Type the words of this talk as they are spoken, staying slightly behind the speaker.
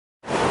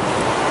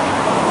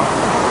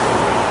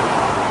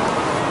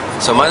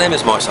So my name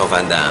is Marcel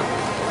van Dam.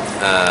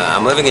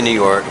 I'm living in New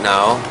York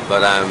now,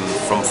 but I'm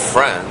from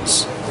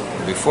France.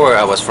 Before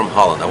I was from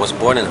Holland. I was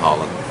born in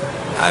Holland.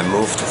 I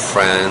moved to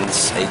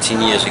France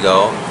 18 years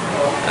ago,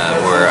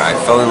 where I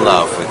fell in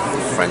love with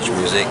French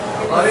music,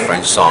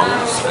 French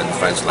songs and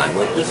French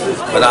language.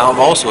 But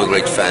I'm also a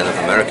great fan of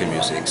American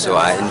music, so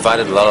I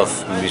invited a lot of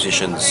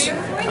musicians,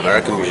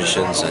 American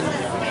musicians and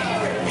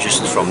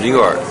musicians from New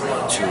York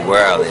to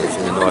where I live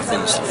in the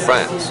northeast of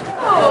France.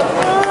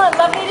 Oh,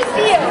 lovely to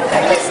see you.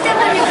 You're still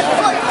on your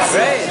foot.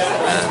 Great.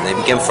 And they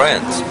became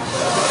friends.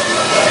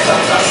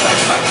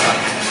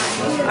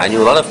 I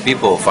knew a lot of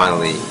people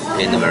finally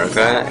in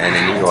America and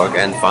in New York,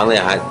 and finally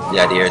I had the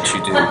idea to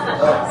do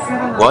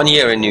 1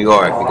 year in New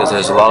York because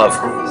there's a lot of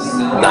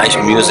nice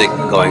music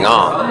going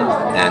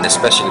on, and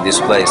especially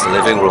this place, the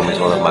living room, is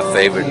one of my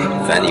favorite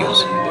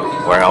venues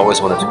where I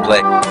always wanted to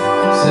play.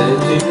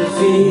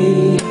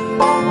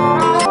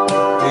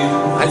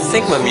 I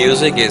think my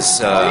music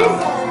is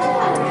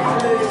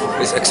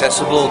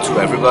accessible to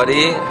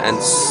everybody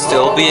and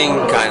still being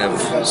kind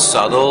of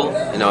subtle.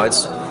 You know,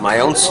 it's my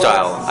own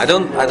style. I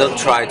don't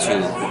try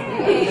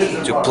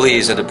to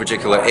please at a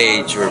particular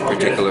age or a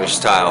particular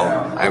style.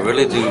 I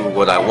really do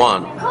what I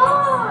want,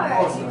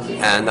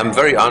 and I'm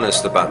very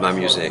honest about my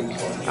music.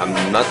 I'm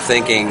not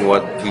thinking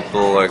what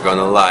people are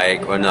gonna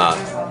like or not.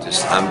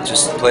 I'm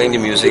just playing the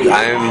music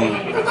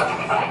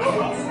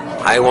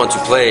I want to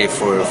play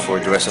for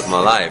the rest of my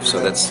life, so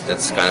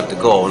that's kind of the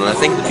goal, and I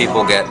think the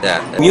people get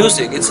that.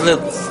 Music, it's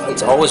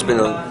always been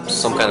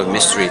some kind of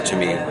mystery to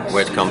me,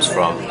 where it comes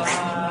from.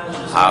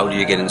 How do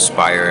you get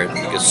inspired?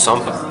 Because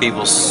some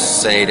people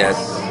say that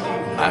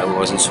I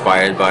was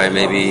inspired by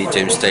maybe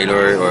James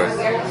Taylor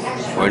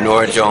or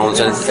Norah Jones,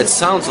 and it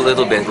sounds a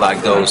little bit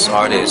like those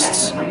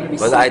artists,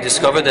 but I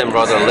discovered them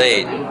rather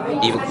late.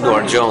 Even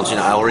Norah Jones, you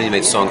know, I already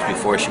made songs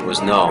before she was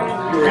known.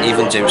 And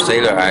even James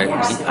Taylor,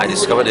 I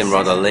discovered him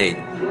rather late.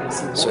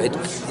 So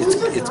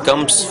it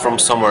comes from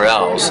somewhere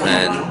else.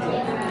 And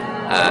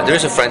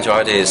there's a French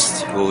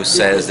artist who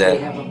says that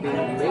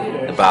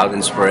about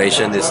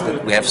inspiration is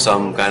that we have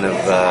some kind of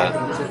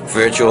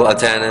virtual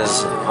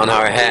antennas on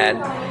our head,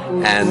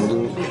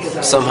 and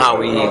somehow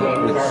we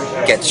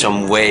get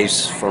some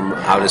waves from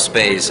outer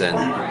space. And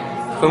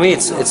for me,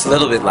 it's a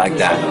little bit like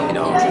that, you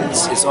know.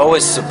 It's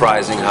always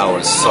surprising how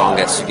a song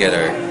gets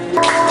together.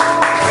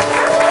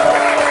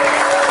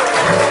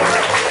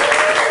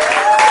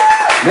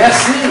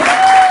 Merci.